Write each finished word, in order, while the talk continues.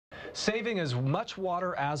Saving as much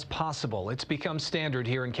water as possible. It's become standard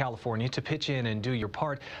here in California to pitch in and do your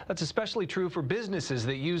part. That's especially true for businesses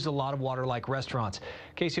that use a lot of water like restaurants.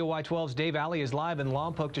 KCOY 12's Dave Alley is live in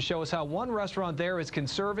Lompoc to show us how one restaurant there is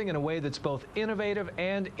conserving in a way that's both innovative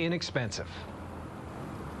and inexpensive.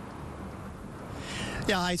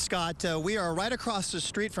 Yeah, hi, Scott. We are right across the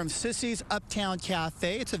street from Sissy's Uptown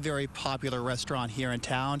Café. It's a very popular restaurant here in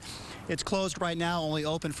town. It's closed right now, only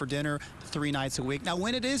open for dinner 3 nights a week. Now,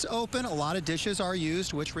 when it is open, a lot of dishes are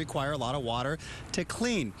used, which require a lot of water to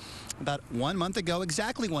clean. About 1 month ago,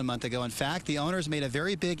 exactly 1 month ago, in fact, the owners made a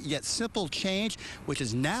very big yet simple change, which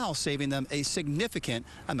is now saving them a significant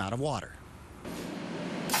amount of water.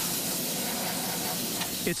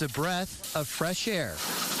 It's a breath of fresh air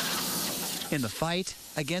in the fight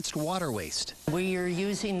against water waste. We are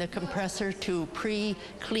using the compressor to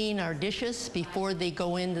pre-clean our dishes before they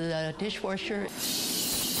go into the dishwasher.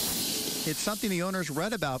 It's something the owners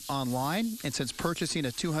read about online, and since purchasing a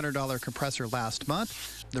 $200 compressor last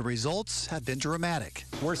month, the results have been dramatic.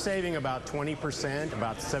 We're saving about 20%,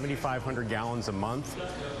 about 7,500 gallons a month,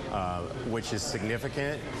 which is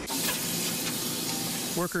significant.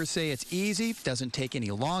 Workers say it's easy, doesn't take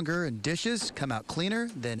any longer, and dishes come out cleaner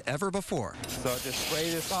than ever before. So just spray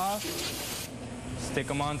this off, stick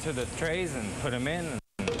them onto the trays and put them in,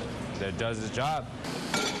 and that does its job.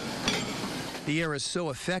 The air is so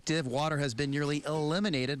effective, water has been nearly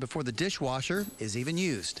eliminated before the dishwasher is even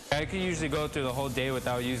used. I could usually go through the whole day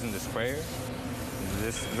without using the sprayer.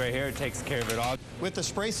 This right here takes care of it all. With the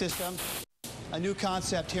spray system, a new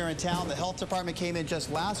concept here in town. The health department came in just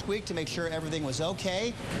last week to make sure everything was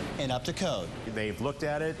okay and up to code. They've looked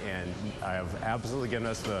at it and have absolutely given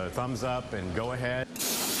us the thumbs up and go ahead.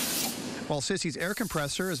 While Sissy's air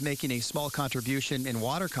compressor is making a small contribution in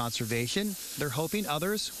water conservation, they're hoping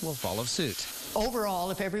others will follow suit. Overall,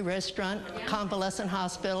 if every restaurant, convalescent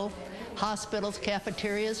hospital, hospitals,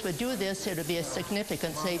 cafeterias would do this, it would be a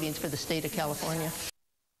significant savings for the state of California.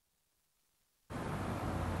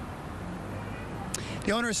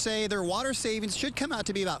 The owners say their water savings should come out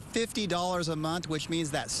to be about $50 a month, which means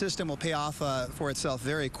that system will pay off for itself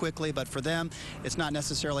very quickly. But for them, it's not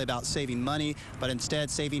necessarily about saving money, but instead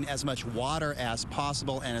saving as much water as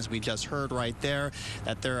possible. And as we just heard right there,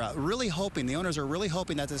 that they're really hoping, the owners are really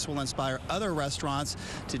hoping that this will inspire other restaurants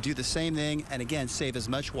to do the same thing and, again, save as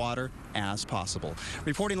much water as possible.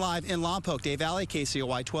 Reporting live in Lompoc, Dave Alley,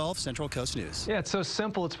 KCOY 12, Central Coast News. Yeah, it's so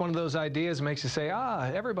simple. It's one of those ideas makes you say,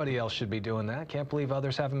 everybody else should be doing that. Can't believe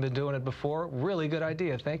others haven't been doing it before. Really good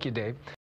idea. Thank you, Dave.